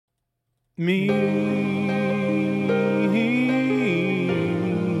Me,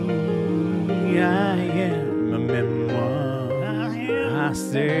 I am a memoir. I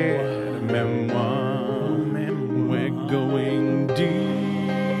said a memoir. We're going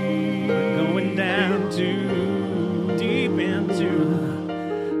deep. We're going down to deep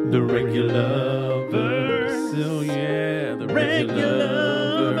into the regular verse. Oh yeah, the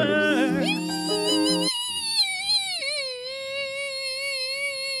regular verse.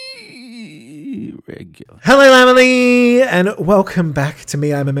 Regular. Hello, Emily, and welcome back to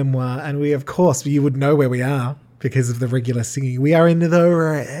Me, I'm a Memoir. And we, of course, you would know where we are because of the regular singing. We are in the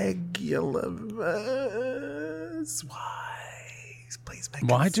Regularverse. Please make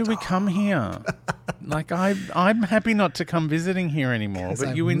Why us do we stop. come here? Like, I'm happy not to come visiting here anymore, but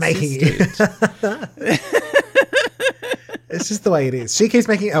I'm you making insisted. It's just the way it is. She keeps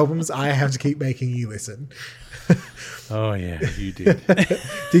making albums. I have to keep making you listen. Oh, yeah, you did.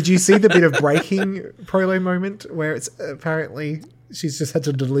 Did you see the bit of breaking prolo moment where it's apparently she's just had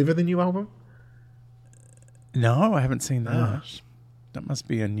to deliver the new album? No, I haven't seen that. Oh. That must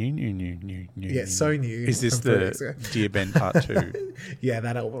be a new. Yeah, so new. Is this from 3 weeks the ago. Dear Ben Part 2? Yeah,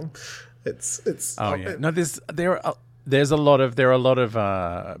 that album. It's. Oh, yeah. No, there are a lot of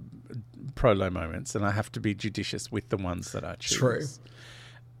prolo moments, and I have to be judicious with the ones that I choose. True.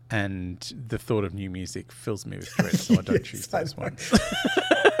 And the thought of new music fills me with dread, so I don't choose those ones.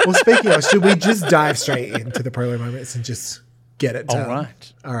 Well, speaking of, should we just dive straight into the prolo moments and just get it done?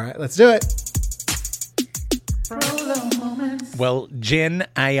 All right, let's do it. Well, Gen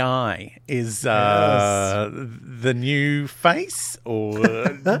AI is the new face or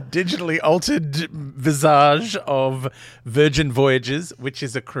digitally altered visage of Virgin Voyages, which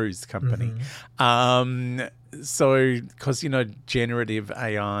is a cruise company. So, because, generative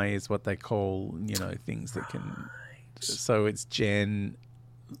AI is what they call, things that can... So it's Gen...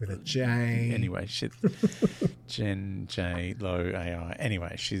 With a J. Anyway, Gen J Low AI.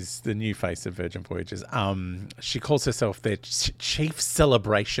 Anyway, she's the new face of Virgin Voyages. She calls herself their chief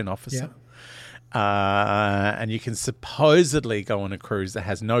celebration officer. Yeah. And you can supposedly go on a cruise that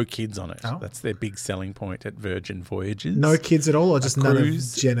has no kids on it. Oh. That's their big selling point at Virgin Voyages. No kids at all, or just none of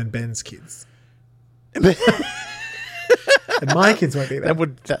cruise. Jen and Ben's kids? And my kids won't be there.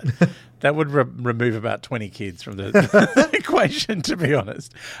 That would remove about 20 kids from the equation, to be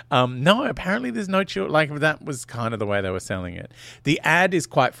honest. No, apparently there's no children. Like, that was kind of the way they were selling it. The ad is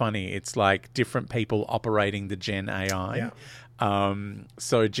quite funny. It's like different people operating the Gen AI. Yeah.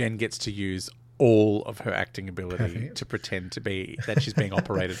 So Jen gets to use all of her acting ability Perfect. to pretend to be that she's being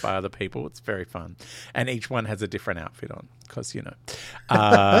operated by other people. It's very fun. And each one has a different outfit on because,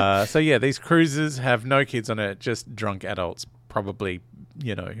 So, yeah, these cruises have no kids on it, just drunk adults, probably,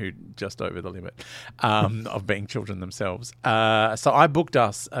 who just over the limit of being children themselves. So I booked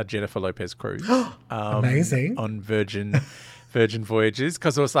us a Jennifer Lopez cruise. Amazing. On Virgin Voyages,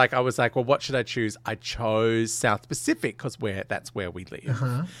 because I was like, well, what should I choose? I chose South Pacific because that's where we live.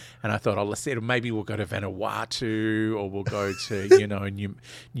 And I thought, maybe we'll go to Vanuatu or we'll go to,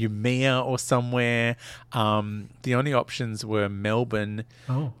 Noumea or somewhere. The only options were Melbourne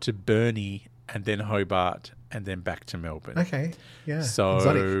to Burnie and then Hobart and then back to Melbourne. Okay, yeah. So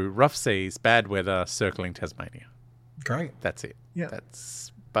Exotic. rough seas, bad weather, circling Tasmania. Great. That's it. Yeah.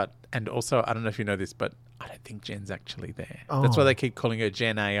 And also, I don't know if you know this, but I don't think Jen's actually there. Oh. That's why they keep calling her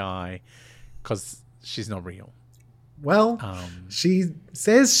Gen AI, because she's not real. Well, she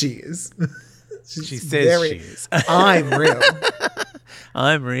says she is. She says she is. I'm real.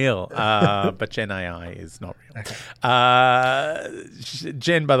 I'm real, but Gen AI is not real. Okay.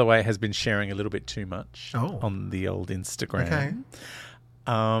 Jen, by the way, has been sharing a little bit too much on the old Instagram. Okay.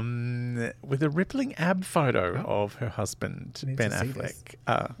 With a rippling ab photo of her husband, Need Ben to see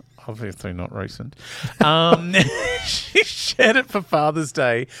Affleck. Obviously not recent. She shared it for Father's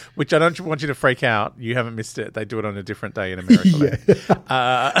Day, which I don't want you to freak out. You haven't missed it. They do it on a different day in America.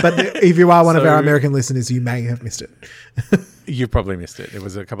 But if you are one of our American listeners, you may have missed it. You probably missed it. It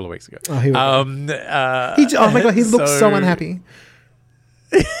was a couple of weeks ago. Oh, oh my God, he looks so unhappy.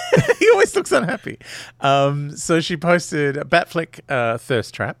 He always looks unhappy. So she posted a Batfleck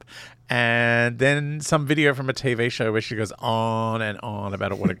thirst trap and then some video from a TV show where she goes on and on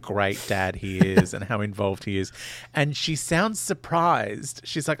about what a great dad he is and how involved he is. And she sounds surprised.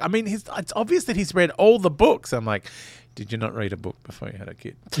 She's like, it's obvious that he's read all the books. I'm like, did you not read a book before you had a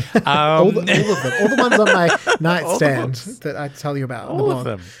kid? All of them. All the ones on my nightstand that I tell you about. All of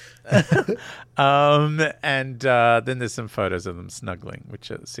them. And then there's some photos of them snuggling, which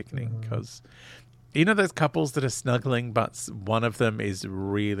are sickening because those couples that are snuggling, but one of them is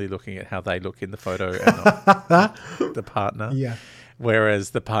really looking at how they look in the photo and not the partner. Yeah. whereas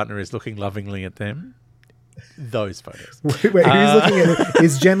the partner is looking lovingly at them. Those photos. Wait, who's looking at it?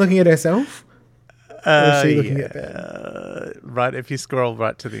 Is Jen looking at herself? Or is she looking at Ben? Right, if you scroll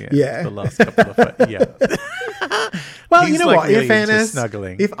right to the end, Yeah. the last couple of photos. Yeah. Well, He's you know like what? really In fairness, into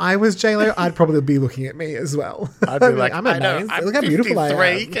snuggling. if I was J-Lo, I'd probably be looking at me as well. I'd be like, I'm I know, amazed. I'm Look how beautiful I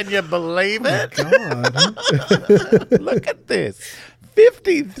 53. am. Can you believe it? God. Look at this.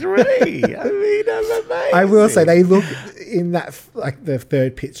 53. I mean, I'm amazing. I will say they look in that like the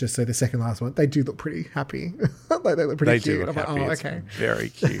third picture, so the second last one. They do look pretty happy. Like they look pretty They cute. do look I'm happy. like, oh, It's okay. very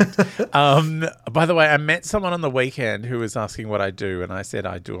cute. By the way, I met someone on the weekend who was asking what I do, and I said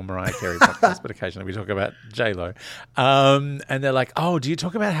I do a Mariah Carey podcast, but occasionally we talk about J-Lo. And they're like, oh, do you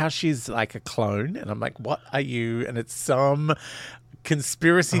talk about how she's like a clone? And I'm like, what are you? And it's some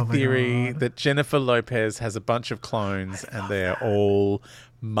conspiracy theory that Jennifer Lopez has a bunch of clones and they're all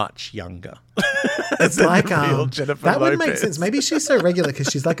much younger. It's than like the real Jennifer that would make Lopez. sense. Maybe she's so regular because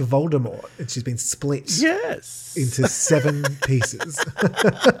she's like Voldemort and she's been split Yes. into 7 pieces.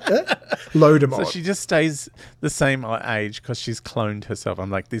 Loademort. So she just stays the same age because she's cloned herself. I'm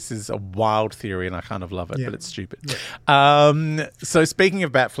like, this is a wild theory and I kind of love it, but it's stupid. Yeah. So speaking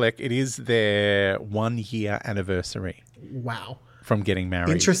of Batfleck, it is their 1-year anniversary Wow. from getting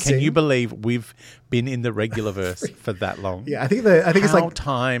married. Interesting. Can you believe we've been in the Regularverse for that long? Yeah, I think it's like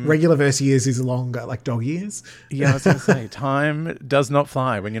time. Regularverse years is longer, like dog years. Yeah, I was going to say, time does not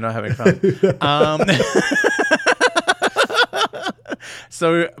fly when you're not having fun.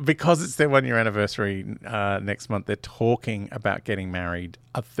 So because it's their 1-year anniversary next month, they're talking about getting married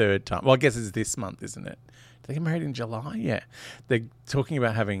a third time. Well, I guess it's this month, isn't it? Did they get married in July? Yeah. They're talking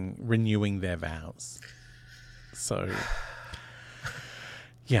about renewing their vows. So,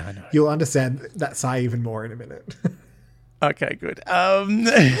 yeah, I know. You'll understand that sigh even more in a minute. Okay, good.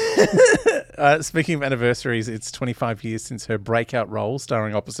 Speaking of anniversaries, it's 25 years since her breakout role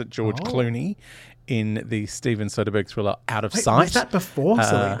starring opposite George Clooney in the Steven Soderbergh thriller Out of Sight. Was that before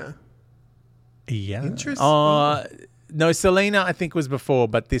Selena? Yeah. Interesting. No, Selena I think was before,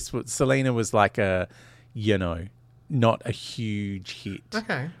 but Selena was like not a huge hit.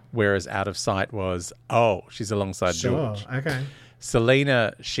 Okay. Whereas Out of Sight was, she's alongside Sure. George. Okay.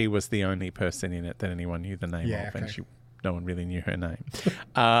 Selena, she was the only person in it that anyone knew the name of, and okay. no one really knew her name.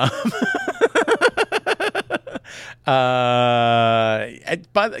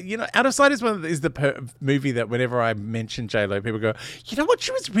 But Out of Sight is the movie that whenever I mention J-Lo, people go, you know what?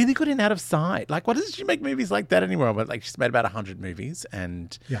 She was really good in Out of Sight. Like, why doesn't she make movies like that anymore? But like, she's made about 100 movies,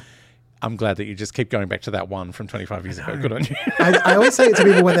 and I'm glad that you just keep going back to that one from 25 years ago. Good on you. I always say it to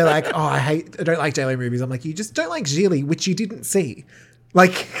people when they're like, I don't like J-Lo movies. I'm like, you just don't like Gigli, which you didn't see.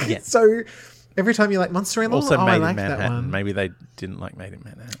 Like, so every time you're like, Monster-in-Law, Also, I Made in like that Manhattan. one. Maybe they didn't like Made in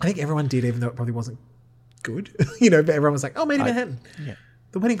Manhattan. I think everyone did, even though it probably wasn't good. But everyone was like, Made in Manhattan. Yeah.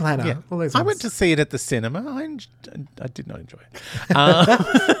 The Wedding Planner. Yeah. All those I ones. went to see it at the cinema. I did not enjoy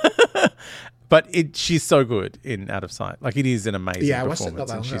it. But she's so good in Out of Sight. Like, it is an amazing I watched it not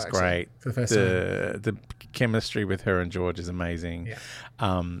performance, that and long she's ago, actually, great. for the first time. The chemistry with her and George is amazing. Yeah.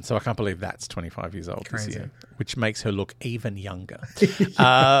 So I can't believe that's 25 years old Crazy. this year, which makes her look even younger.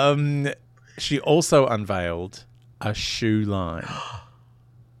 She also unveiled a shoe line. Wow.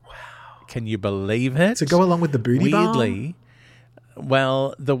 Can you believe it? To go along with the booty bar? Weirdly,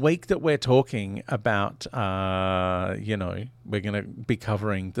 well, the week that we're talking about, we're going to be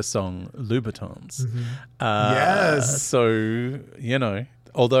covering the song Louboutins. Mm-hmm. Yes. So,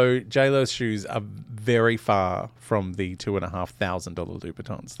 although JLo's shoes are very far from the $2,500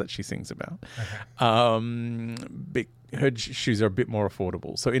 Louboutins that she sings about, her shoes are a bit more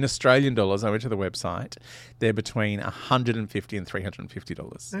affordable. So in Australian dollars, I went to the website, they're between $150 and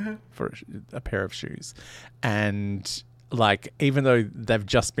 $350 for a pair of shoes. And like, even though they've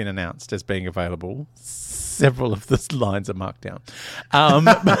just been announced as being available, several of the lines are marked down. Does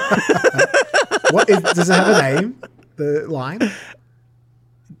it have a name? The line?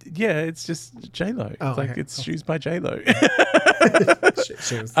 Yeah, it's just J-Lo. It's shoes by J-Lo.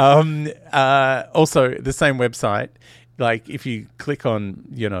 Shoes. Also, the same website, like if you click on,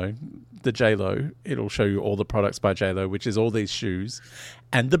 the J-Lo, it'll show you all the products by J-Lo, which is all these shoes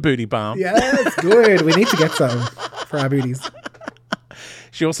and the booty balm. Yeah, that's good. We need to get some for our booties.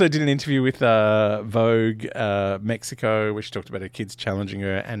 She also did an interview with Vogue Mexico, where she talked about her kids challenging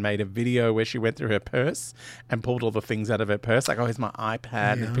her, and made a video where she went through her purse and pulled all the things out of her purse. Like, here's my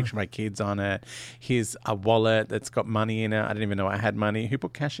iPad, and a picture of my kids on it. Here's a wallet that's got money in it. I didn't even know I had money. Who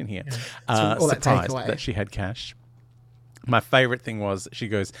put cash in here? All that Surprised takeaway. that she had cash. My favorite thing was she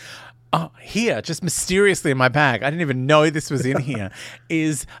goes, Oh, here, just mysteriously in my bag, I didn't even know this was in here,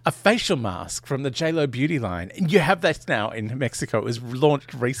 is a facial mask from the JLo beauty line. And you have that now in Mexico. It was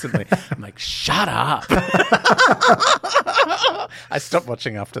launched recently. I'm like, shut up. I stopped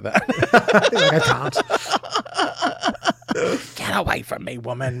watching after that. Like, I can't. Get away from me,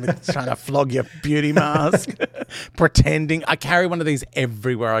 woman, with trying to flog your beauty mask. Pretending. I carry one of these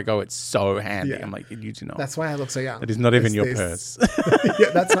everywhere I go. It's so handy. Yeah. I'm like, you do not. That's why I look so young. It is not even There's your this- purse. Yeah,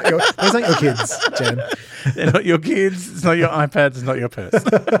 those aren't your kids, Jen. They're not your kids. It's not your iPads. It's not your purse.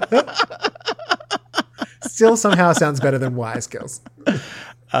 Still somehow sounds better than Wise Girls.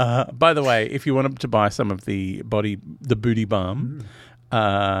 By the way, if you want to buy some of the booty balm,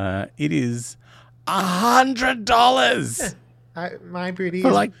 it is $100 My booty for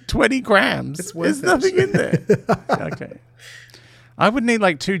is like 20 grams. It's worth There's it. nothing in there. Okay. I would need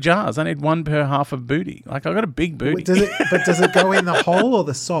like 2 jars. I need one per half of booty. Like I've got a big booty. Does it go in the hole or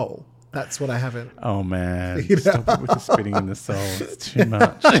the sole? That's what I haven't. Oh man, You know? stop it with the spitting in the soul. It's too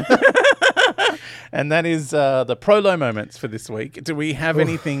much. And that is the Prolo moments for this week. Do we have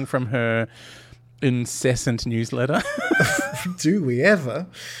anything from her incessant newsletter? Do we ever?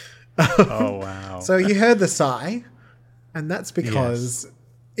 Oh wow. So you heard the sigh, and that's because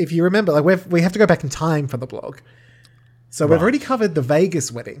if you remember, like we have to go back in time for the blog. So we've already covered the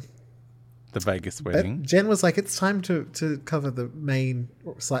Vegas wedding. The Vegas wedding. Jen was like, it's time to cover the main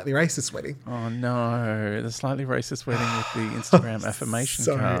slightly racist wedding. Oh no, the slightly racist wedding with the Instagram affirmation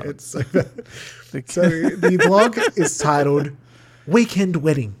Sorry, card. it's so bad. So the blog is titled Weekend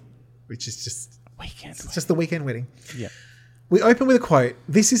Wedding, which is just the weekend wedding. Yeah. We open with a quote,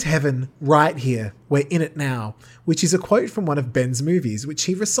 "This is heaven right here. We're in it now," which is a quote from one of Ben's movies, which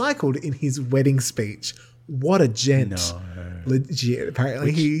he recycled in his wedding speech. What a gent. No. Legit.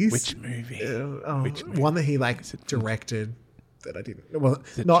 Apparently Which movie? Which movie? One that he directed that I didn't. Well,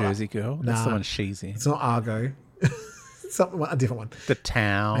 Is it not Jersey Girl? That's nah. the one she's in. It's not Argo. A different one. The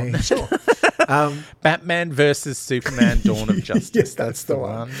Town. Hey, sure. Batman versus Superman Dawn of Justice. Yes, that's the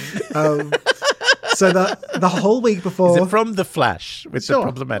one. So the whole week before. Is it from The Flash with the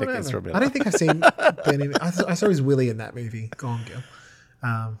problematic Whatever. Ezra Miller? I don't think I've seen Ben in I saw his Willie in that movie. Gone Girl.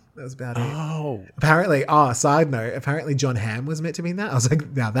 That was about it. Oh. Apparently, side note, apparently John Hamm was meant to be in that. I was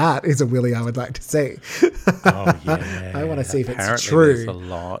like, now that is a Willie I would like to see. Oh, yeah. I want to see if it's Apparently true. There's a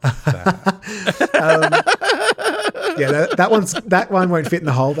lot of that. Yeah, that one won't fit in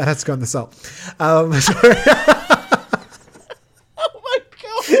the hole. That has to go in the salt. Oh, my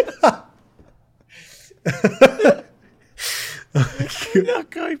God.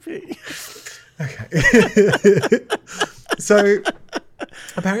 Not creepy. So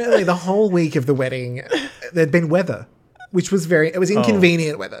apparently the whole week of the wedding, there'd been weather, which was it was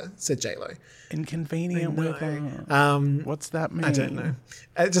inconvenient weather, said JLo. Inconvenient weather. What's that mean? I don't know.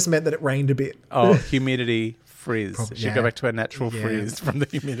 It just meant that it rained a bit. Oh, humidity frizz. She'd yeah. go back to her natural frizz from the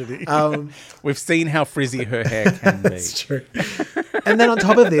humidity. Um, We've seen how frizzy her hair can be. That's true. And then on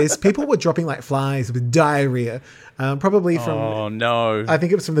top of this, people were dropping like flies with diarrhea, probably from, Oh, no. I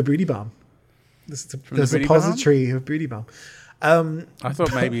think it was from the booty balm. There's a booty repository of booty balm. I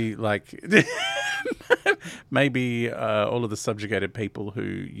thought maybe all of the subjugated people who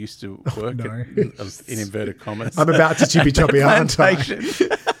used to work in inverted commas. I'm about to chippy choppy, aren't I? plantation.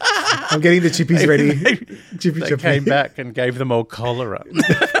 I'm getting the chippies ready. Chippy They choppy. came back and gave them all cholera.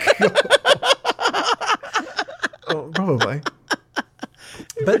 Oh, probably.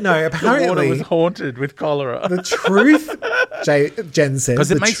 But no, The water apparently was haunted with cholera. the truth, Jen says,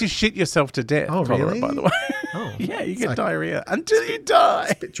 Because it makes you shit yourself to death. Oh, cholera, really? by the way. Oh, Yeah, you it's get like- diarrhea until you die.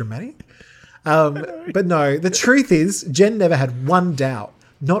 a bit dramatic. But no, the truth is, Jen never had one doubt,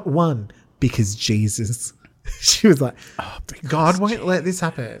 not one, because Jesus. She was like, God won't let this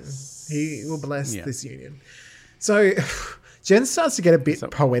happen. He will bless this union. So Jen starts to get a bit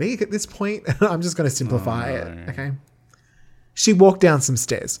poetic at this point. I'm just going to simplify it. Okay. She walked down some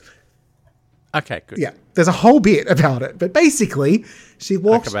stairs. Okay, good. Yeah, there's a whole bit about it, but basically, she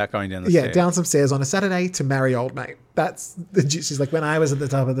walked about going down the stairs. down some stairs on a Saturday to marry old mate. She's like, when I was at the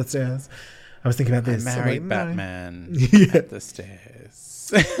top of the stairs, I was thinking about this. I'm Married like, no. Batman at the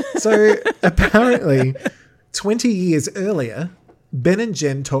stairs. So apparently, 20 years earlier, Ben and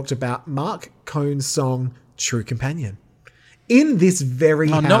Jen talked about Mark Cohn's song "True Companion" in this very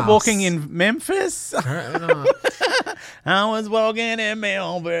house. Not walking in Memphis. Apparently not. I was walking in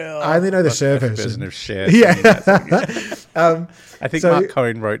Melville. I only know the Cher version. of Cher. Yeah. I think So- Mark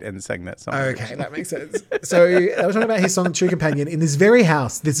Cohen wrote and sang that song. Okay, that makes sense. So I was talking about his song "True Companion" in this very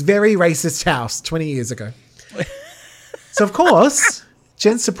house, this very racist house 20 years ago. So of course,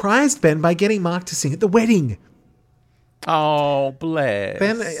 Jen surprised Ben by getting Mark to sing at the wedding. Oh, bless.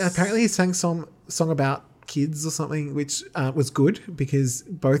 Then apparently he sang some song about kids or something, which was good because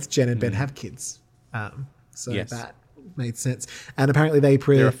both Jen and Ben have kids. So Yes. that made sense. And apparently they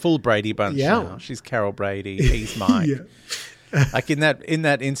They're a full Brady bunch Yeah. now. She's Carol Brady. He's Mike. Yeah. Like in that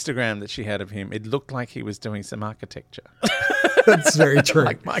Instagram that she had of him, it looked like he was doing some architecture. That's very true.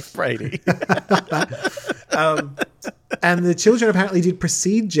 Like Mike Brady. And the children apparently did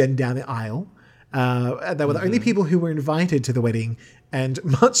precede Jen down the aisle. They were the only people who were invited to the wedding, and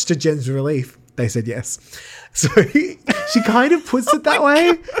much to Jen's relief, they said yes. So she kind of puts it that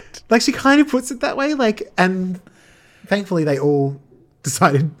way. Like she kind of puts it that way. Like, and thankfully they all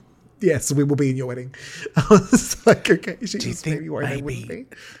decided, yes, we will be in your wedding. I was like, okay, she Do you was think maybe worried they wouldn't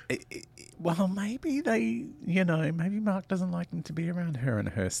be. Well, maybe they, maybe Mark doesn't like them to be around her and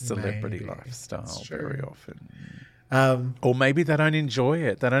her celebrity Maybe. lifestyle That's true. very often. Or maybe they don't enjoy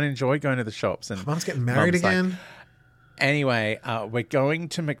it. They don't enjoy going to the shops. And Mum's getting married Mum's like, again. anyway, we're going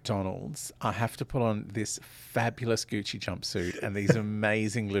to McDonald's. I have to put on this fabulous Gucci jumpsuit and these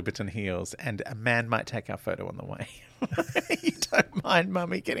amazing Louboutin heels, and a man might take our photo on the way. You don't mind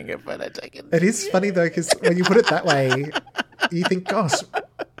Mummy getting a photo taken? It is funny though, because when you put it that way, you think, gosh,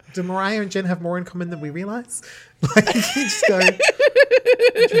 do Mariah and Jen have more in common than we realize? Like, you just go,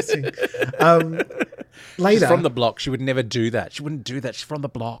 interesting. Later. She's from the block. She would never do that. She wouldn't do that. She's from the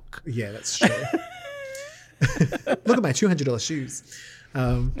block. Yeah, that's true. Look at my $200 shoes.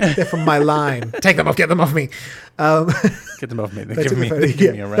 They're from my line. Take them off. Get them off me. Get them off me. They're They giving took me, the photo, they're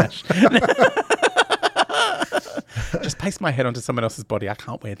giving me a rash. Just paste my head onto someone else's body. I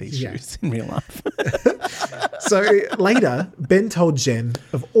can't wear these Yeah. shoes in real life. So later, Ben told Jen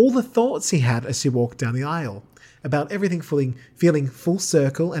of all the thoughts he had as she walked down the aisle about everything feeling full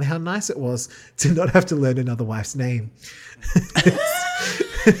circle and how nice it was to not have to learn another wife's name.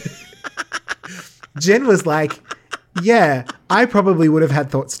 Jen was like, yeah, I probably would have had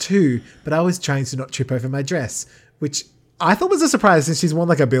thoughts too, but I was trying to not trip over my dress, which I thought was a surprise since she's worn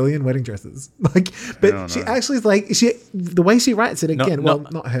like 1 billion wedding dresses. But she actually is like, the way she writes it again,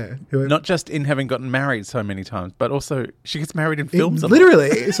 not her. Whoever. Not just in having gotten married so many times, but also she gets married in films.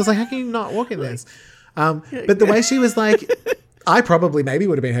 Literally. So it's like, how can you not walk in this? But the way she was like, I probably maybe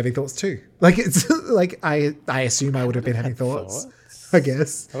would have been having thoughts too. Like, it's like, I assume I would have been having thoughts. I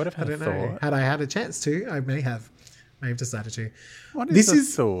guess. I would have had a thought. Had I had a chance to, I may have decided to. What is a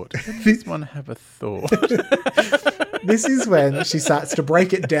thought? When does one have a thought? This is when she starts to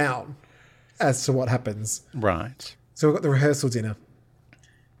break it down as to what happens. Right. So we've got the rehearsal dinner.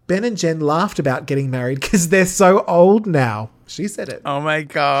 Ben and Jen laughed about getting married because they're so old now. She said it. Oh my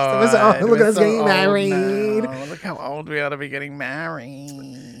God. Look at us getting old married. now. Look how old we are to be getting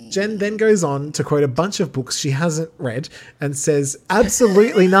married. Jen then goes on to quote a bunch of books she hasn't read and says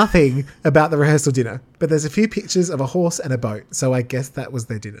absolutely nothing about the rehearsal dinner. But there's a few pictures of a horse and a boat. So I guess that was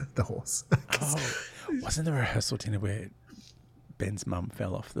their dinner, the horse. Wasn't the rehearsal dinner where Ben's mum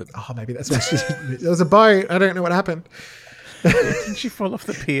fell off the... Oh, maybe that's why she... There was a boat. I don't know what happened. Didn't she fall off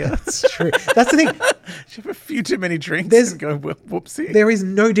the pier? It's true. That's the thing. She had a few too many drinks and go whoopsie. There is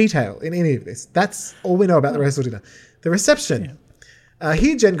no detail in any of this. That's all we know about the rehearsal dinner. The reception.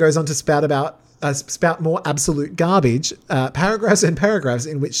 Here Jen goes on to spout more absolute garbage, paragraphs and paragraphs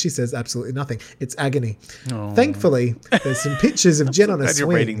in which she says absolutely nothing. It's agony. Oh. Thankfully, there's some pictures of Jen on a Glad swing.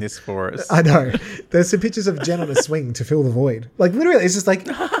 you're reading this for us. I know. There's some pictures of Jen on a swing to fill the void. Like literally, it's just like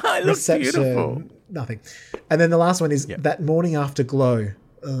It looks beautiful. nothing. And then the last one is that morning after glow.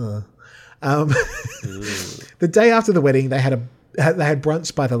 Ugh. The day after the wedding, they had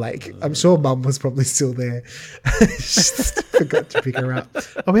brunch by the lake. I'm sure Mum was probably still there. Just forgot to pick her up.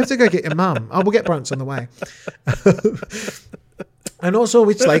 Oh, we have to go get your mum. Oh, we'll get brunch on the way. I'm not sure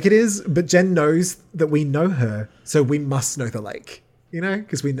which lake it is, but Jen knows that we know her, so we must know the lake.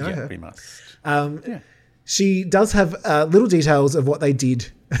 Because we know her. We must. She does have little details of what they did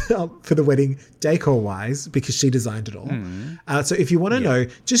for the wedding decor-wise because she designed it all. So if you want to know,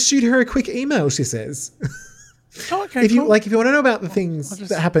 just shoot her a quick email, she says. Oh, okay, if you want to know about the things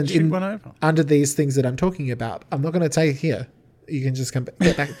that happened under these things that I'm talking about, I'm not going to tell you here. You can just get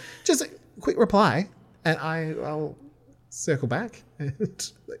back. Just a quick reply, and I'll circle back and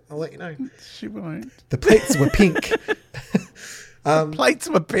I'll let you know. She won't. The plates were pink. Plates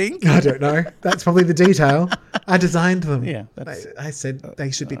were pink? I don't know. That's probably the detail. I designed them. Yeah. I said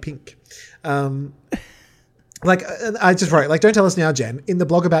they should be pink. I just wrote, don't tell us now, Jen. In the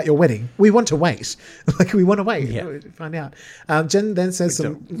blog about your wedding, we want to wait. We want to wait. Yeah. Find out. Jen then says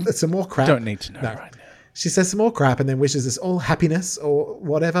some more crap. Don't need to know right now. She says some more crap and then wishes us all happiness or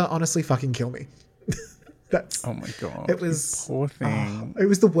whatever. Honestly, fucking kill me. That's. Oh my God. It was Poor thing. It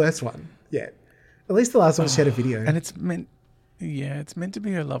was the worst one yet. At least the last one she had a video. And it's meant to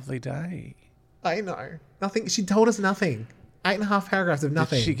be a lovely day. I know. Nothing. She told us nothing. 8.5 paragraphs of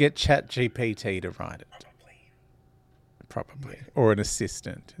nothing. Did she get ChatGPT to write it? Probably. Or an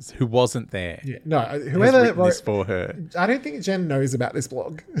assistant who wasn't there. Yeah. No, whoever wrote this for her. I don't think Jen knows about this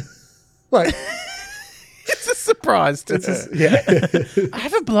blog. Like, it's a surprise to her. Yeah. I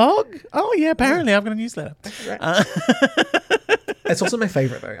have a blog? Oh, yeah, apparently I've got a newsletter. It's also my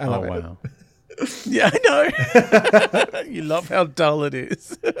favorite, though. I love it. Wow. Yeah, I know. You love how dull it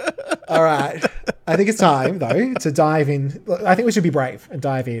is. All right. I think it's time, though, to dive in. I think we should be brave and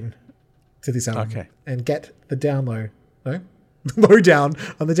dive in to this album. Okay. And get the down low. No? Low down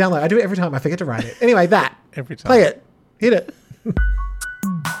on the down low. I do it every time. I forget to write it. Anyway, that. Every time. Play it. Hit it.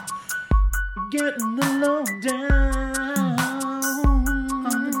 Getting the low down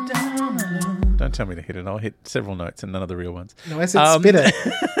on the down low. Don't tell me to hit it. I'll hit several notes and none of the real ones. No, I said spit it.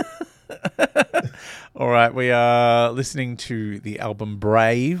 All right, we are listening to the album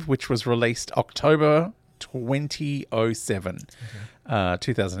Brave, which was released October 2007.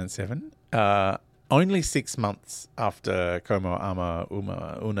 2007. Only 6 months after Como Ama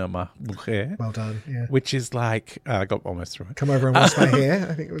Una Mujer. Well done. Yeah. Which is like, I got almost through it. Come over and wash my hair.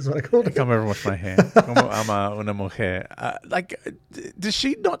 I think it was what I called it. Come over and wash my hair. Como Ama Una Mujer. Does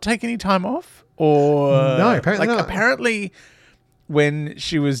she not take any time off? Or no, apparently not. Apparently, when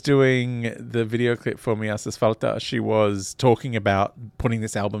she was doing the video clip for Mi Haces Falta, she was talking about putting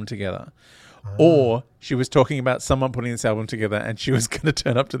this album together. Or she was talking about someone putting this album together and she was going to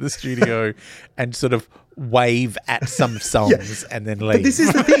turn up to the studio and sort of wave at some songs and then leave. But this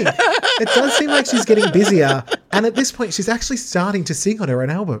is the thing. It does seem like she's getting busier. And at this point, she's actually starting to sing on her own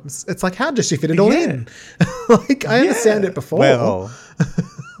albums. It's like, how does she fit it all in? Like, I understand it before. Well,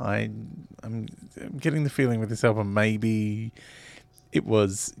 I'm getting the feeling with this album, maybe it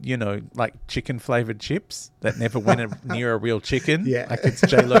was, like chicken-flavoured chips that never went near a real chicken. Yeah. Like it's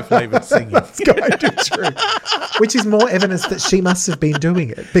J-Lo flavoured singing. That's kind of true. Which is more evidence that she must have been doing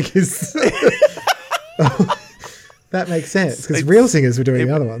it because that makes sense because real singers were doing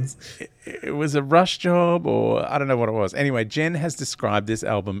the other ones. It was a rush job or I don't know what it was. Anyway, Jen has described this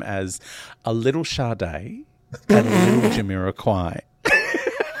album as a little Sade and a little Jamiroquai.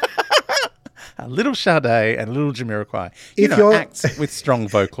 A little Sade and a little Jamiroquai. Acts with strong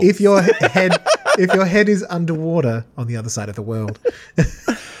vocals. If your head is underwater on the other side of the world.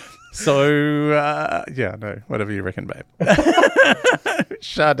 So, whatever you reckon, babe.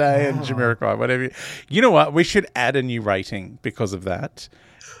 Sade and Jamiroquai, whatever. You know what? We should add a new rating because of that,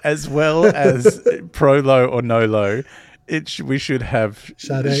 as well as pro low or no low. We should have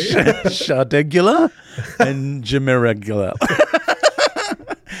Shadegula and Jamiroquai.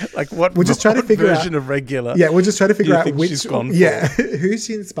 Like what? We'll just try to figure version of regular. Yeah, we'll just try to figure out which. She's gone for. Who's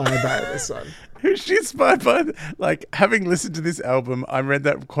she inspired by this one? Who's she inspired by? Like having listened to this album, I read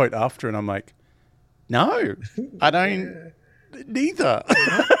that quote after, and I'm like, no, I don't. Neither.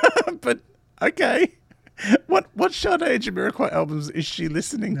 But okay. What Sade and Jamiroquai albums is she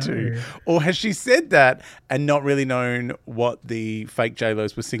listening to? Or has she said that and not really known what the fake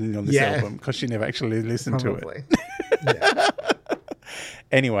J-Los were singing on this album because she never actually listened to it? Yeah.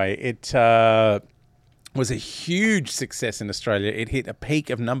 Anyway, it was a huge success in Australia. It hit a peak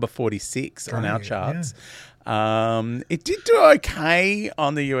of number 46 on our charts. Yeah. It did do okay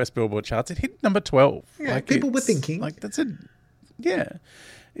on the US Billboard charts. It hit number 12. Yeah, people were thinking. Like that's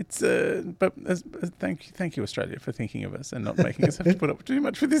It's but thank you Australia for thinking of us and not making us have to put up too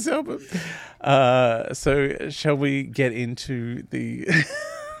much for this album. So shall we get into the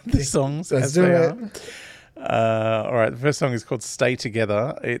the songs as they are? All right, the first song is called Stay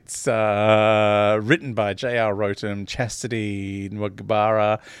Together. It's written by J.R. Rotem, Chastity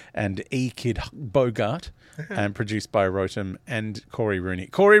Nwagbara, and E. Kid Bogart, and produced by Rotem and Corey Rooney.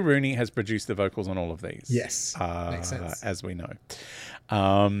 Corey Rooney has produced the vocals on all of these. Yes, makes sense. As we know.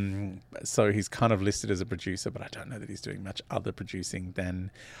 So he's kind of listed as a producer, but I don't know that he's doing much other producing than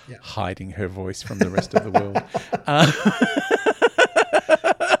hiding her voice from the rest of the world.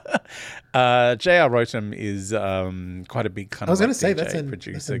 J.R. Rotem is quite a big kind of DJ, that's a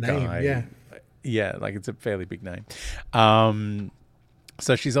producer name, guy. Yeah, like it's a fairly big name.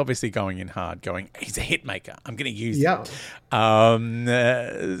 So she's obviously going in hard, going, he's a hit maker. I'm going to use him.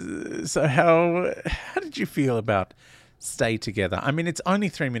 So how did you feel about Stay Together? I mean, it's only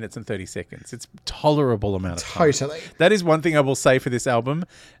 3 minutes and 30 seconds. It's a tolerable amount of time. Totally. That is one thing I will say for this album.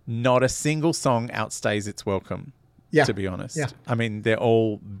 Not a single song outstays its welcome. Yeah. To be honest. Yeah. I mean, they're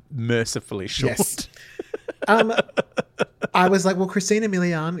all mercifully short. Yes. I was like, well, Christina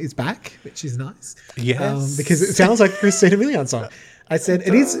Milian is back, which is nice. Yes. Because it sounds like a Christina Milian song. I said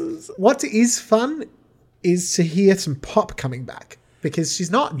it is. What is fun is to hear some pop coming back because she's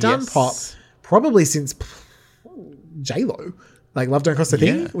not done pop probably since J-Lo. Like Love Don't Cost a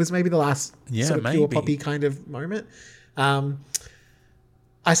Thing was maybe the last sort of pure poppy kind of moment. I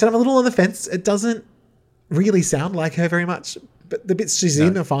said I'm a little on the fence. It doesn't really sound like her very much, but the bits she's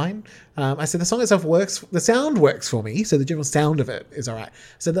in are fine. I said the song itself works. The sound works for me, so the general sound of it is all right.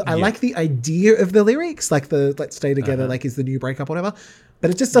 So I like the idea of the lyrics, like the "Let's stay together," like is the new breakup, whatever. But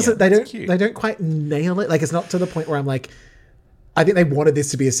it just doesn't. They don't quite nail it. Like it's not to the point where I'm like, I think they wanted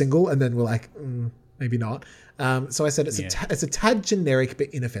this to be a single, and then we're like, maybe not. So I said it's a tad generic but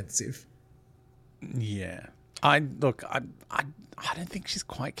inoffensive. Yeah, I don't think she's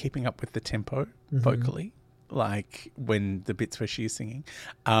quite keeping up with the tempo vocally. Like when the bits where she's singing,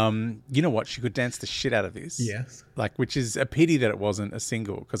 you know what? She could dance the shit out of this. Yes. Like, which is a pity that it wasn't a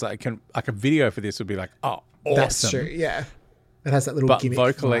single because like a video for this would be like, oh, awesome. That's true. Yeah. It has that little gimmick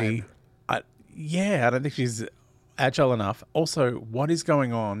vocally, vibe. I don't think she's agile enough. Also, what is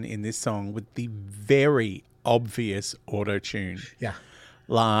going on in this song with the very obvious auto-tune? Yeah.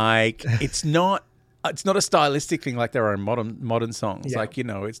 Like it's not a stylistic thing like there are in modern songs. Yeah. Like, you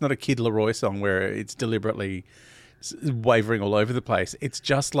know, it's not a Kid Laroi song where it's deliberately wavering all over the place. It's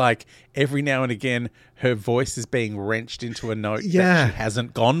just like every now and again her voice is being wrenched into a note that she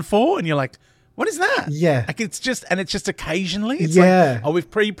hasn't gone for, and you're like, what is that? Yeah. Like it's just occasionally. It's like, oh, we've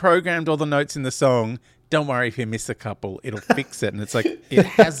pre-programmed all the notes in the song. Don't worry if you miss a couple, it'll fix it. And it's like, it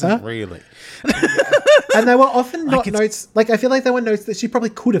hasn't really. And they were often not notes. Like, I feel like they were notes that she probably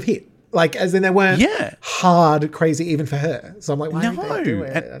could have hit. Like, as in they weren't hard, crazy even for her. So I'm like, why did they do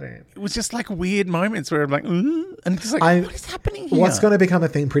it? I don't. It was just like weird moments where I'm like, and it's like, what is happening here? What's going to become a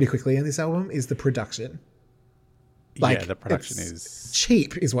theme pretty quickly in this album is the production. Like, the production is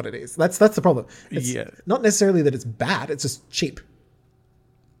cheap, is what it is. That's the problem. It's not necessarily that it's bad. It's just cheap.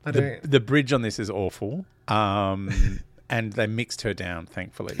 The bridge on this is awful, and they mixed her down.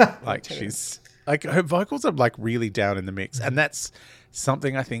 Thankfully, like she's like her vocals are like really down in the mix, and that's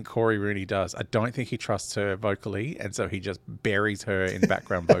something I think Corey Rooney does. I don't think he trusts her vocally, and so he just buries her in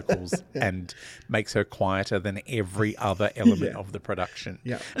background vocals and makes her quieter than every other element of the production.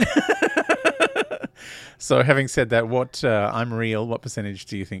 Yeah. So having said that, what I'm Real, what percentage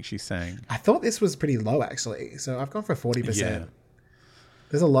do you think she's saying? I thought this was pretty low, actually. So I've gone for 40%. Yeah.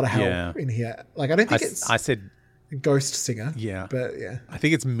 There's a lot of help in here. Like, I don't think I said ghost singer. Yeah. But yeah. I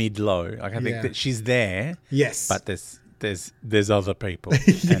think it's mid-low. Like, I think that she's there. Yes. But there's other people.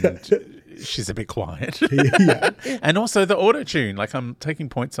 And she's a bit quiet. And also the auto-tune. Like, I'm taking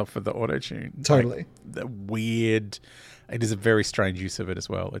points off for the auto-tune. Totally. Like, the weird... It is a very strange use of it as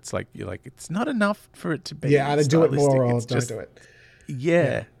well. It's like, you're like, it's not enough for it to be either do it more or don't do it.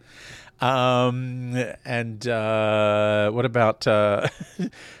 Yeah. And what about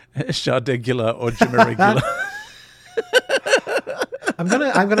Shardegula or Jimaregula? I'm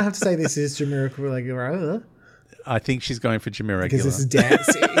gonna have to say this is Jimaregula. I think she's going for Jimaregula. Because this is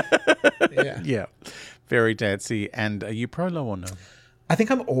dancey. Yeah. Very dancey. And are you pro, low, or no? I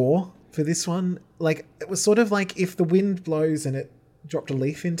think I'm all for this one. Like, it was sort of like if the wind blows and it dropped a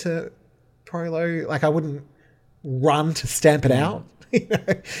leaf into Prolo, like I wouldn't run to stamp it out. You know?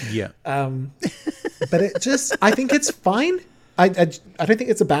 Yeah. But it just, I think it's fine. I don't think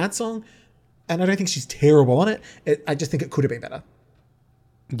it's a bad song, and I don't think she's terrible on it. I just think it could have been better.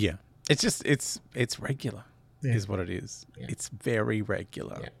 Yeah. It's just, it's regular is what it is. Yeah. It's very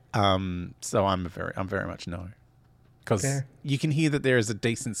regular. Yeah. So I'm very much no. Because you can hear that there is a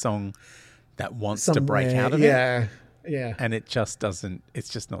decent song that wants to break out of it. Yeah. And it just doesn't, it's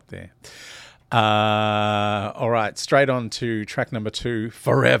just not there. All right, straight on to track number 2,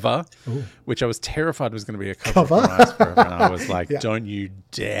 Forever, which I was terrified was going to be a cover of Mariah's Forever. And I was like, don't you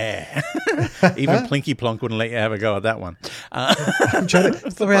dare. Even Plinky Plonk wouldn't let you have a go at that one. I'm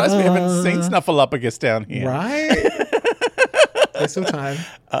surprised we haven't seen Snuffleupagus down here. Right? There's still time. She's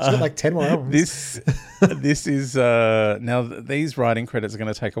got like 10 more albums. This is now these writing credits are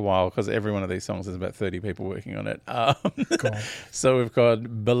going to take a while because every one of these songs has about 30 people working on it. So we've got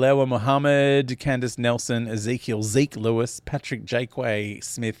Balewa Muhammad, Candace Nelson, Zeke Lewis, Patrick Jakeway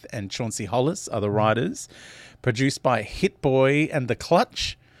Smith, and Chauncey Hollis are the writers. Produced by Hit Boy and The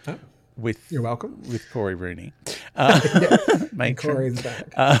Clutch. You're welcome. With Corey Rooney. Corey's back.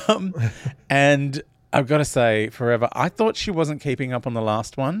 And I've got to say, Forever, I thought she wasn't keeping up on the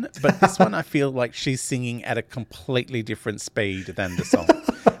last one, but this one I feel like she's singing at a completely different speed than the song.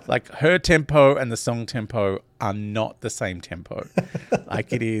 Like her tempo and the song tempo are not the same tempo.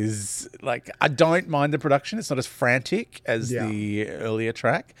 Like it is, like I don't mind the production. It's not as frantic as the earlier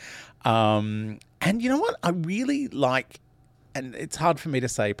track. And you know what? I really like and it's hard for me to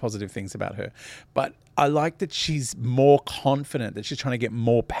say positive things about her, but I like that she's more confident, that she's trying to get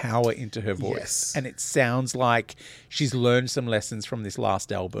more power into her voice. Yes. And it sounds like she's learned some lessons from this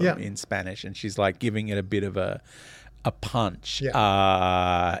last album in Spanish, and she's like giving it a bit of a punch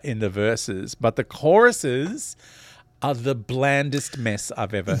in the verses. But the choruses are the blandest mess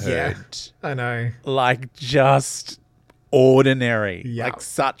I've ever heard. I know. Like just ordinary. Yeah. Like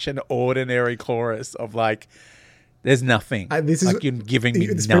such an ordinary chorus of like, there's nothing. This is like you're giving me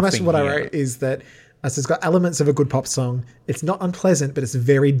it's nothing. pretty much what I here. wrote is that it's got elements of a good pop song. It's not unpleasant, but it's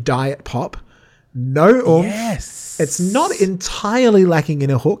very diet pop. No oomph. Yes. It's not entirely lacking in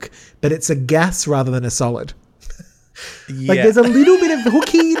a hook, but it's a gas rather than a solid. Like there's a little bit of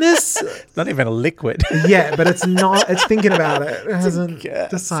hookiness. It's not even a liquid. Yeah, but it's not. It's thinking about it. It hasn't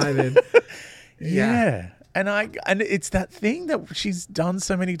decided. Yeah. And it's that thing that she's done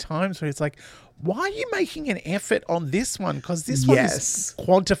so many times where it's like, why are you making an effort on this one? Because this one is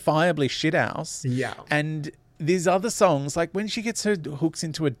quantifiably shithouse. Yeah. And there's other songs, like when she gets her hooks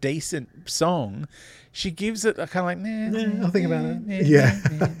into a decent song, she gives it a kind of like, I'll think about it. Yeah.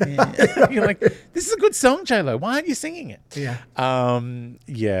 You're like, this is a good song, J-Lo. Why aren't you singing it? Yeah.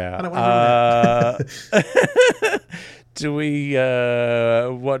 Yeah. I don't want to ruin it. Do we,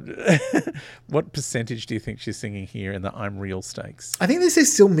 what percentage do you think she's singing here in the I'm Real stakes? I think this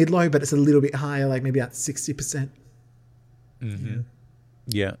is still mid-low, but it's a little bit higher, like maybe at 60%. Mm-hmm.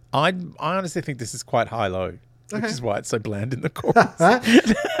 Yeah. I honestly think this is quite high-low, which is why it's so bland in the chorus. I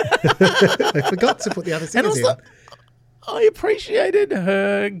forgot to put the other singers And also, in. I appreciated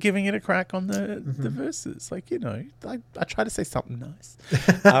her giving it a crack on the verses. Like, you know, I try to say something nice.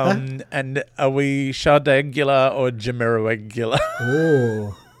 And are we Sade Aguilar or Jamira Aguilar?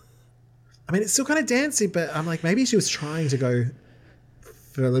 Oh. I mean, it's still kind of dancey, but I'm like, maybe she was trying to go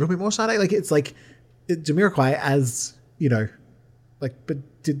for a little bit more Sade. Like, it's like Jamiroquai as, you know, like, but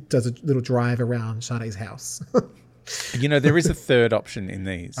does a little drive around Sade's house. You know, there is a third option in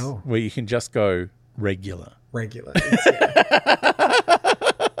these Oh. where you can just go regular. Regular.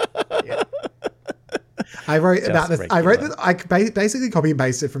 Yeah. I wrote Just about this. I regular. wrote that I basically copy and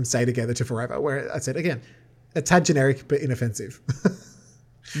pasted from Stay Together to Forever, where I said, again, a tad generic, but inoffensive.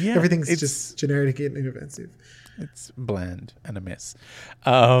 Yeah, Everything's it's just generic and inoffensive. It's bland and a mess.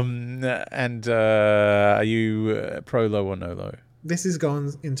 And are you pro low or no low? This is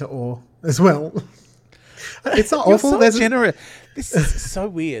gone into awe as well. It's not You're awful. so There's generous. This is so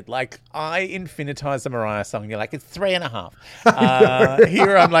weird. Like, I infinitize the Mariah song. You're like, it's 3.5.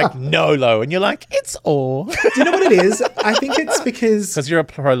 Here I'm like, no low. And you're like, it's awe. Do you know what it is? I think it's because Because you're a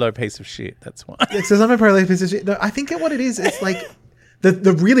pro low piece of shit. That's why. it says I'm a pro piece of shit. No, I think what it is, it's like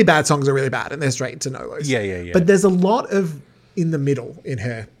the really bad songs are really bad and they're straight to no lows. Yeah. But there's a lot of in the middle in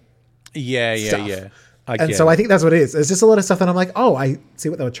her. Yeah. Stuff. I And get so it. I think that's what it is. There's just a lot of stuff that I'm like, oh, I see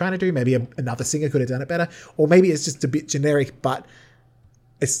what they were trying to do. Maybe another singer could have done it better. Or maybe it's just a bit generic, but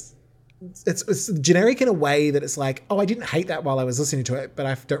it's generic in a way that it's like, oh, I didn't hate that while I was listening to it, but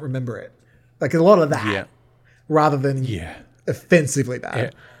I don't remember it. Like a lot of that. Yeah. Rather than offensively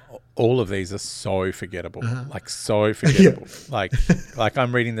bad. Yeah. All of these are so forgettable. Like, so forgettable. Like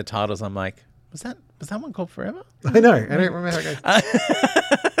I'm reading the titles. I'm like, was that one called Forever? I know. I don't remember how it goes.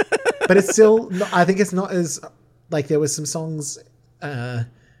 But it's still, I think it's not as, like there was some songs on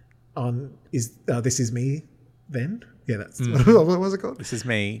This Is Me Then. Yeah, that's, what was it called? This is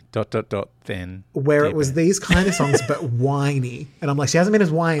me, ... then. Where Dear it was Ben. these kind of songs, but whiny. And I'm like, she hasn't been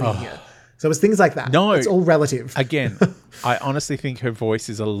as whiny here. So it was things like that. No. It's all relative. Again, I honestly think her voice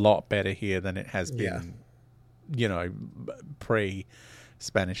is a lot better here than it has been, Yeah. you know,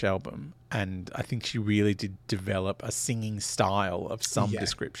 pre-Spanish album. And I think she really did develop a singing style of some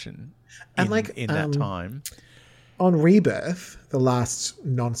description And in, like, in that time. On Rebirth, the last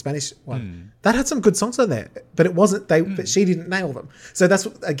non-Spanish one, that had some good songs on there, but it wasn't but she didn't nail them. So that's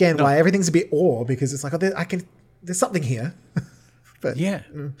again why everything's a bit awe, because it's like, there's something here. But Yeah.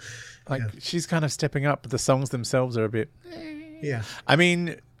 She's kind of stepping up, but the songs themselves are a bit... yeah. I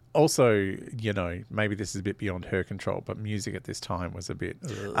mean, also, you know, maybe this is a bit beyond her control, but music at this time was a bit...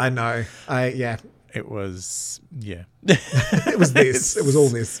 I know. It was, yeah. It was this. It was all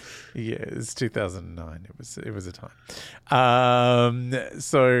this. Yeah, it was 2009. It was a time.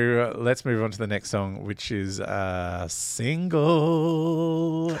 So let's move on to the next song, which is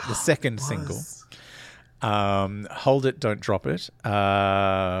single, the second single. Hold It, Don't Drop It,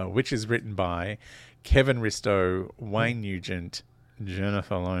 which is written by Kevin Risto, Wayne Nugent,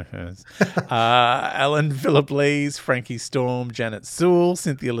 Jennifer Lopez, Alan Phillip Lees, Frankie Storm, Janet Sewell,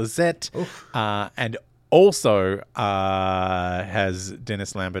 Cynthia Lizette, and Also has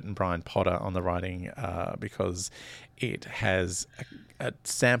Dennis Lambert and Brian Potter on the writing because it has a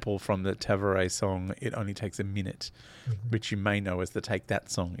sample from the Tavares song, It Only Takes a Minute, which you may know as the Take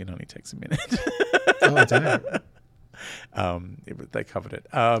That song, It Only Takes a Minute. Oh, I don't. They covered it.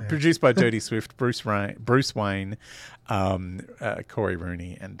 Produced by Dirty Swift, Bruce Wayne, Corey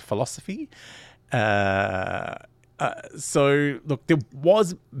Rooney, and Philosophy. So, look, there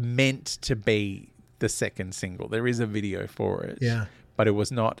was meant to be the second single. There is a video for it. Yeah. But it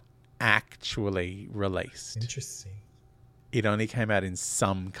was not actually released. Interesting. It only came out in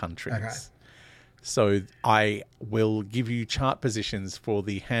some countries. Okay. So I will give you chart positions for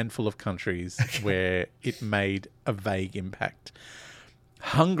the handful of countries where it made a vague impact.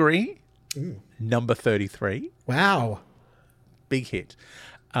 Hungary, number 33. Wow. Big hit.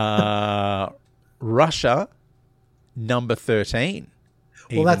 Russia, number 13.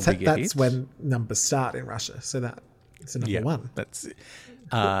 Well, that's when numbers start in Russia. So it's a number one. That's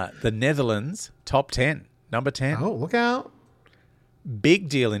the Netherlands, top 10. Number 10. Oh, look out. Big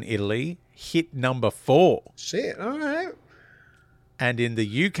deal in Italy, hit number 4. Shit, all right. And in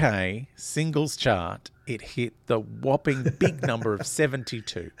the UK singles chart, it hit the whopping big number of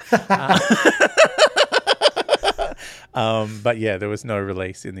 72. But yeah, there was no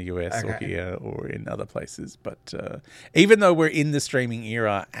release in the US or here or in other places. But even though we're in the streaming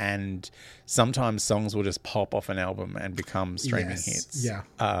era and sometimes songs will just pop off an album and become streaming hits. Yeah.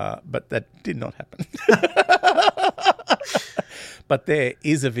 But that did not happen. But there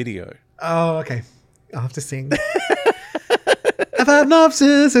is a video. Oh, okay. I'll have to sing. If I have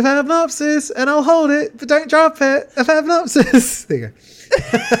nopsis, and I'll hold it, but don't drop it. If I have nopsis. There you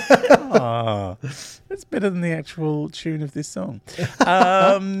go. That's better than the actual tune of this song.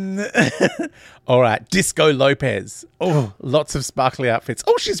 All right. Disco Lopez. Oh, lots of sparkly outfits.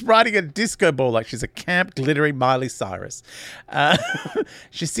 Oh, she's riding a disco ball like she's a camp glittery Miley Cyrus.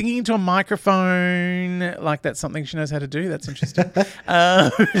 She's singing into a microphone like that's something she knows how to do. That's interesting.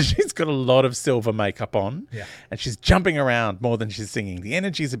 She's got a lot of silver makeup on. Yeah. And she's jumping around more than she's singing. The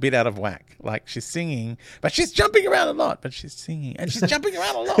energy's a bit out of whack. Like she's singing, but she's jumping around a lot. But she's singing and she's jumping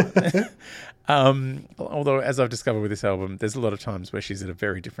around a lot. Although, as I've discovered with this album, there's a lot of times where she's at a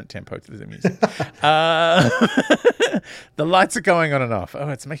very different tempo to the music. The lights are going on and off. Oh,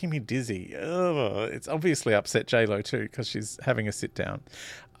 it's making me dizzy. Oh, it's obviously upset J-Lo too because she's having a sit down.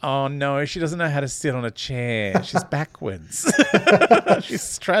 Oh, no, she doesn't know how to sit on a chair. She's backwards. She's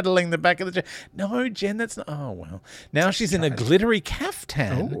straddling the back of the chair. No, Jen, that's not... Oh, well. Now she's in a glittery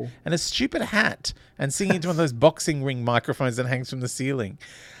caftan and a stupid hat and singing into one of those boxing ring microphones that hangs from the ceiling.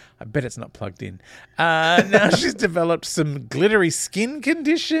 I bet it's not plugged in. Now she's developed some glittery skin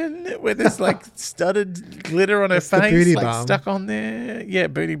condition where there's like studded glitter on her face, like balm. Stuck on there. Yeah,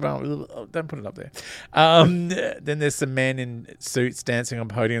 booty balm. Don't put it up there. Then there's some men in suits dancing on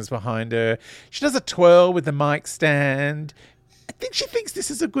podiums behind her. She does a twirl with the mic stand. I think she thinks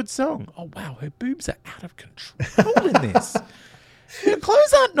this is a good song. Oh, wow. Her boobs are out of control in this. Her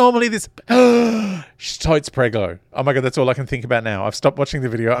clothes aren't normally this... She's totes prego. Oh my God, that's all I can think about now. I've stopped watching the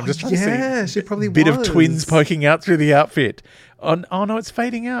video. I'm just trying to see she probably a bit of twins poking out through the outfit. Oh, no, it's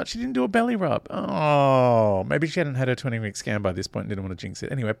fading out. She didn't do a belly rub. Oh, maybe she hadn't had her 20-week scan by this point and didn't want to jinx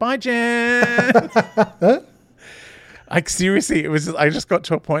it. Anyway, bye, Jen. Like, seriously, I just got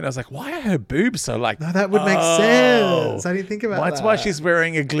to a point, I was like, why are her boobs so like... No, that would make sense. I didn't think about that. That's why she's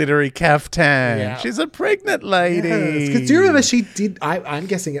wearing a glittery caftan. Yeah. She's a pregnant lady. Because do you remember she did... I'm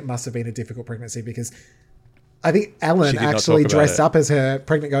guessing it must have been a difficult pregnancy because I think Ellen actually dressed up as her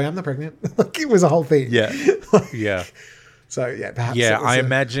pregnant going, I'm not pregnant. Like, it was a whole thing. Yeah. Yeah. So, yeah, perhaps. Yeah, I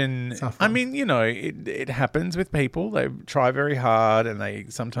imagine. I mean, you know, it happens with people. They try very hard and they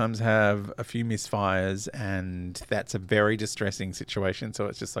sometimes have a few misfires, and that's a very distressing situation. So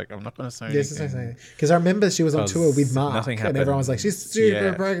it's just like, I'm not going to say anything. Because I remember she was on tour with Mark, nothing happened. And everyone was like, she's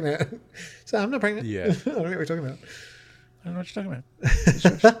super pregnant. So I'm not pregnant. Yeah. I don't know what you're talking about. I don't know what you're talking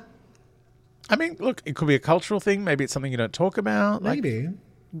about. I mean, look, it could be a cultural thing. Maybe it's something you don't talk about. Maybe.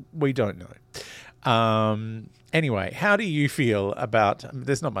 We don't know. Anyway, how do you feel about...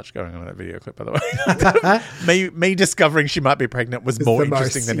 There's not much going on in that video clip, by the way. me discovering she might be pregnant was more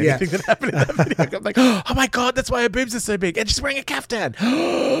interesting than anything that happened in that video clip. I'm like, oh my God, that's why her boobs are so big. And she's wearing a caftan.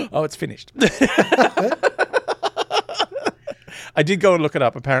 Oh, it's finished. I did go and look it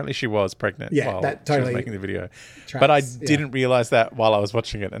up. Apparently she was pregnant while that totally she was making the video. But I didn't realize that while I was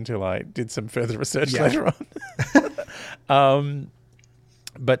watching it until I did some further research later on.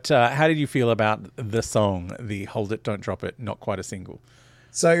 But how did you feel about the song, the Hold It, Don't Drop It, not quite a single?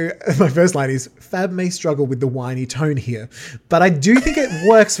 So my first line is, Fab may struggle with the whiny tone here, but I do think it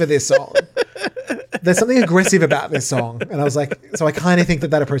works for this song. there's something aggressive about this song. And I was like, so I kind of think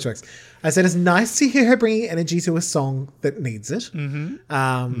that approach works. I said, it's nice to hear her bringing energy to a song that needs it.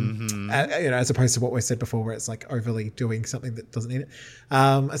 As opposed to what we said before, where it's like overly doing something that doesn't need it.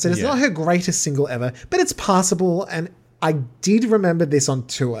 I said, it's not her greatest single ever, but it's passable. And I did remember this on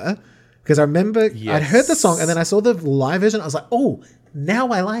tour because I remember I'd heard the song and then I saw the live version. I was like, oh, now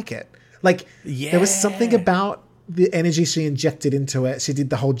I like it. Like there was something about the energy she injected into it. She did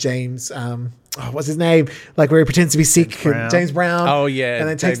the whole James, what's his name? Like where he pretends to be sick. James Brown. Oh yeah. And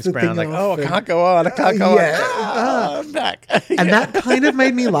then James takes the Brown, thing like, off. I can't go on. I'm back. And that kind of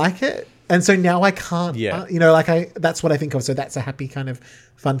made me like it. And so now I can't, that's what I think of. So that's a happy kind of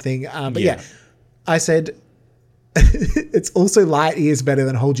fun thing. But I said, it's also light years better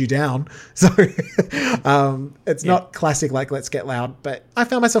than Hold You Down. So it's not classic like Let's Get Loud, but I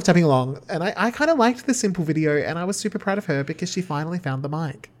found myself tapping along and I kind of liked the simple video and I was super proud of her because she finally found the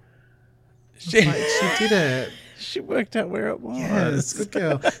mic. She did it. She worked out where it was. Yes, good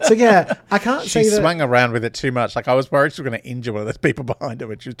girl. So yeah, I can't say that. She swung around with it too much. Like I was worried she was going to injure one of those people behind her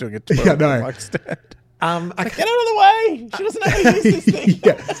when she was doing a mic stand. Get out of the way. She doesn't know how to use this thing.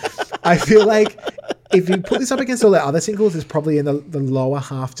 I feel like if you put this up against all the other singles, it's probably in the lower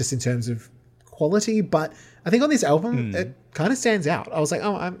half just in terms of quality. But I think on this album, it kind of stands out. I was like,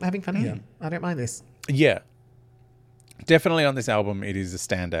 oh, I'm having fun here. I don't mind this. Yeah. Definitely on this album, it is a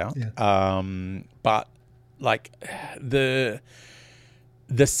standout. Yeah. But like the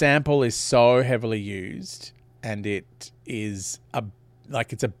sample is so heavily used and it is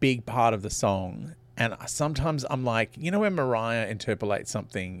it's a big part of the song. And sometimes I'm like, when Mariah interpolates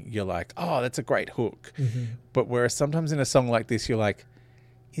something, you're like, oh, that's a great hook. Mm-hmm. But whereas sometimes in a song like this, you're like,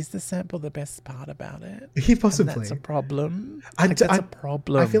 is the sample the best part about it? Possibly. And that's a problem. That's a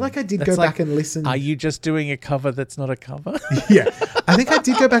problem. I feel like I did go back and listen. Are you just doing a cover that's not a cover? Yeah. I think I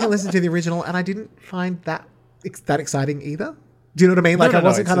did go back and listen to the original and I didn't find that exciting either. Do you know what I mean? Like I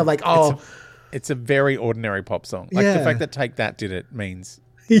wasn't kind of like, oh. It's a very ordinary pop song. Like the fact that Take That did it means...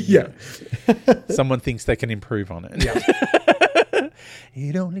 someone thinks they can improve on it. Yeah.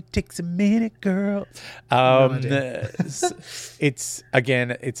 It only takes a minute, girl. It's a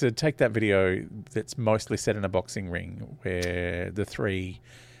Take That video that's mostly set in a boxing ring where the three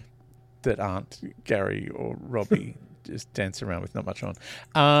that aren't Gary or Robbie just dance around with not much on.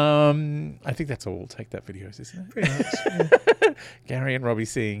 I think that's all Take That videos, isn't it? Pretty much. Yeah. Gary and Robbie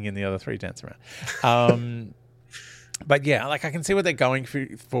sing and the other three dance around. But yeah, like I can see what they're going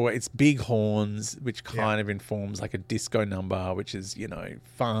for. It's big horns, which kind of informs like a disco number, which is,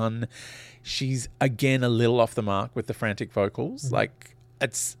 fun. She's again a little off the mark with the frantic vocals. Mm-hmm. Like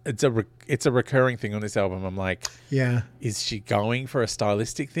it's a recurring thing on this album. I'm like, is she going for a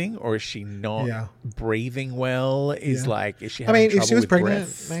stylistic thing or is she not breathing well? Is she having trouble if she was with pregnant,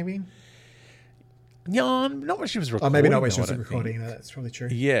 breath? maybe. Yeah, not when she was recording. Oh, maybe not when she was recording. That's probably true.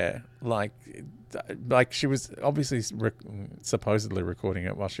 Yeah, like she was obviously supposedly recording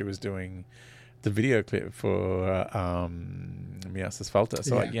it while she was doing the video clip for Mi Haces Falta.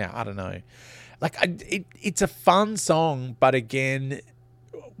 So I don't know. Like it's a fun song, but again,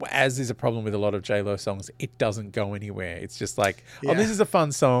 as is a problem with a lot of J-Lo songs, it doesn't go anywhere. It's just like, oh, this is a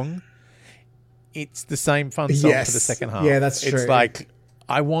fun song. It's the same fun song for the second half. Yeah, that's true. It's like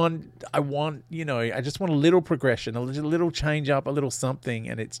I want, I just want a little progression, a little change up, a little something,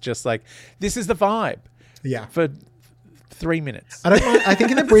 and it's just like this is the vibe. Yeah. For 3 minutes. I don't mind. I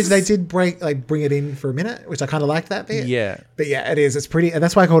think in the bridge they did bring it in for a minute, which I kind of liked that bit. Yeah. But yeah, it is. It's pretty, and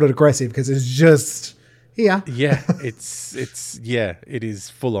that's why I called it aggressive because it's just Yeah, it is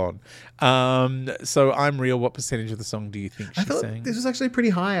full on. So I'm Real. What percentage of the song do you think she's saying? This was actually pretty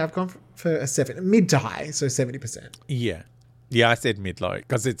high. I've gone for a 7, mid to high, so 70%. Yeah. Yeah, I said mid-low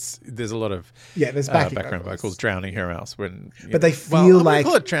because there's a lot of there's background vocals drowning her else when. But they feel like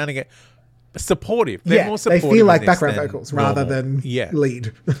call it drowning it. Supportive. They're more supportive. They feel like background vocals rather than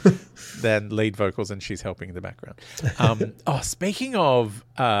lead. Than lead vocals, and she's helping in the background. Speaking of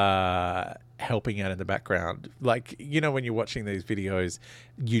helping out in the background, like when you're watching these videos,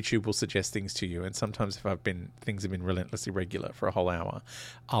 YouTube will suggest things to you, and sometimes if things have been relentlessly regular for a whole hour,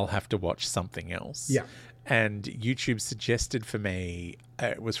 I'll have to watch something else. Yeah. And YouTube suggested for me,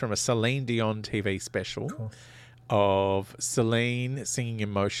 it was from a Celine Dion TV special of Celine singing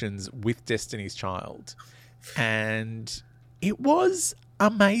Emotions with Destiny's Child. And it was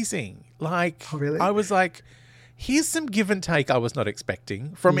amazing. Like, really? I was like, here's some give and take I was not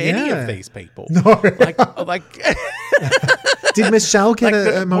expecting from any of these people. No. Like Did Michelle get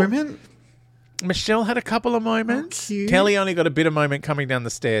a moment? Michelle had a couple of moments. cute. Kelly only got a bit of moment coming down the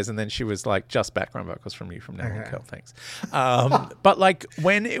stairs, and then she was like, just background vocals from you from now on, Kel, thanks. But like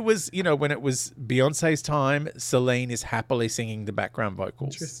when it was Beyonce's time, Celine is happily singing the background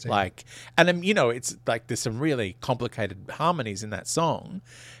vocals. Interesting. Like, and it's like there's some really complicated harmonies in that song,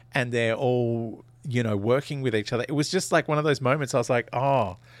 and they're all, working with each other. It was just like one of those moments I was like,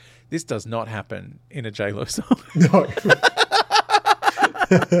 oh, this does not happen in a J-Lo song. No.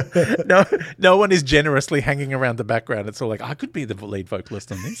 No one is generously hanging around the background. It's all like, I could be the lead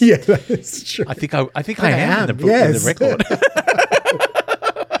vocalist on this. Yeah, that's true. I think I am in the yes. record.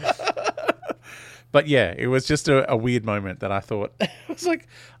 But yeah, it was just a weird moment that I thought, I was like,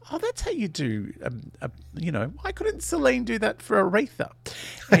 oh, that's how you do, why couldn't Celine do that for Aretha?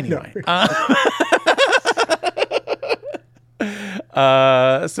 Anyway.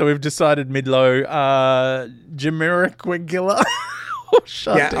 So we've decided mid-low, Jamiroquai.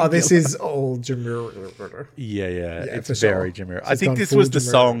 This is all Jamir. Yeah, it's for very sure. Jamiro. So I it's think gone this full was the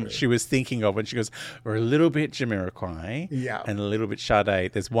Jamiroquai. song she was thinking of when she goes, we're a little bit Jamiroquai and a little bit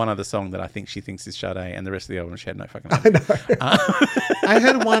Sade. There's one other song that I think she thinks is Sade, and the rest of the album she had no fucking idea. I know. I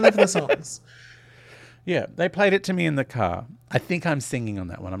heard one of the songs. Yeah, they played it to me in the car. I think I'm singing on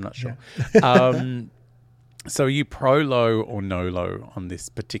that one. I'm not sure. So are you pro-low or no-low on this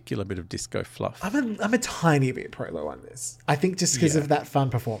particular bit of disco fluff? I'm a tiny bit pro-low on this. I think just because of that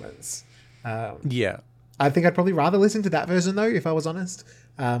fun performance. Yeah. I think I'd probably rather listen to that version, though, if I was honest.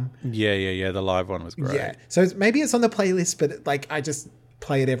 Yeah. The live one was great. Yeah. So maybe it's on the playlist, but I just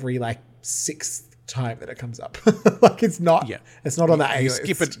play it every sixth time that it comes up. It's not on the A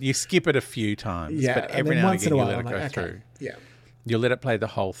list. You skip it a few times, Yeah. but every now and again you let it go through. Okay. Yeah. You'll let it play the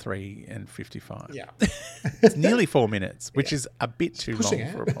whole 3 and 55. Yeah. It's nearly 4 minutes, which is a bit too long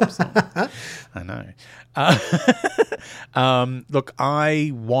for a pop song. I know. Look,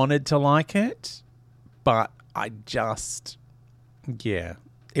 I wanted to like it, but I just,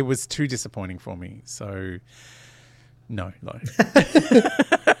 it was too disappointing for me. So, no. And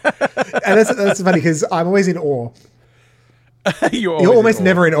that's funny because I'm always in awe. You're almost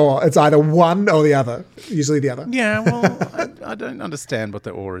never in awe. It's either one or the other. Usually the other. Yeah, well, I don't understand what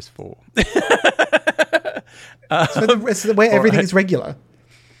the awe is for. It's where everything is regular.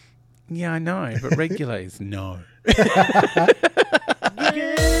 Yeah, I know, but regular is no. Get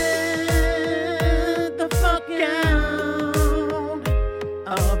the fuck out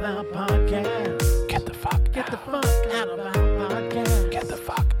of our podcast. Get the fuck Get the fuck out of our podcast. Get the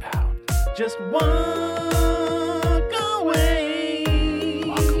fuck out. Just walk away.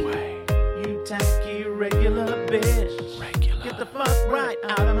 Walk away. You tacky regular bitch. Regular. Get the fuck right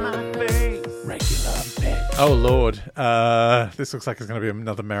out of my face. Regular bitch. Oh, Lord. This looks like it's going to be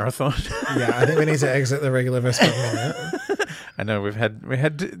another marathon. Yeah, I think we need to exit the Regularverse for a minute. I know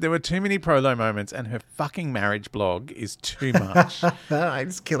there were too many prolo moments, and her fucking marriage blog is too much.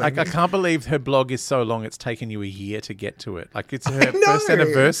 It's killing Like, me. I can't believe her blog is so long, it's taken you a year to get to it. Like, it's her first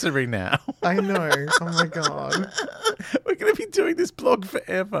anniversary now. I know. Oh my God. We're going to be doing this blog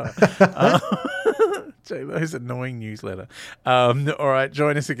forever. J-Lo's annoying newsletter. All right,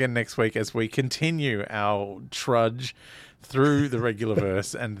 join us again next week as we continue our trudge through the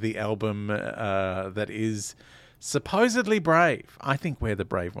Regularverse and the album that is supposedly brave. I think we're the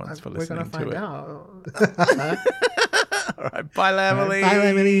brave ones for listening to it. We're going to find out. All right, bye, Lamely. Bye,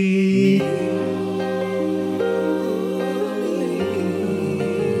 Emily.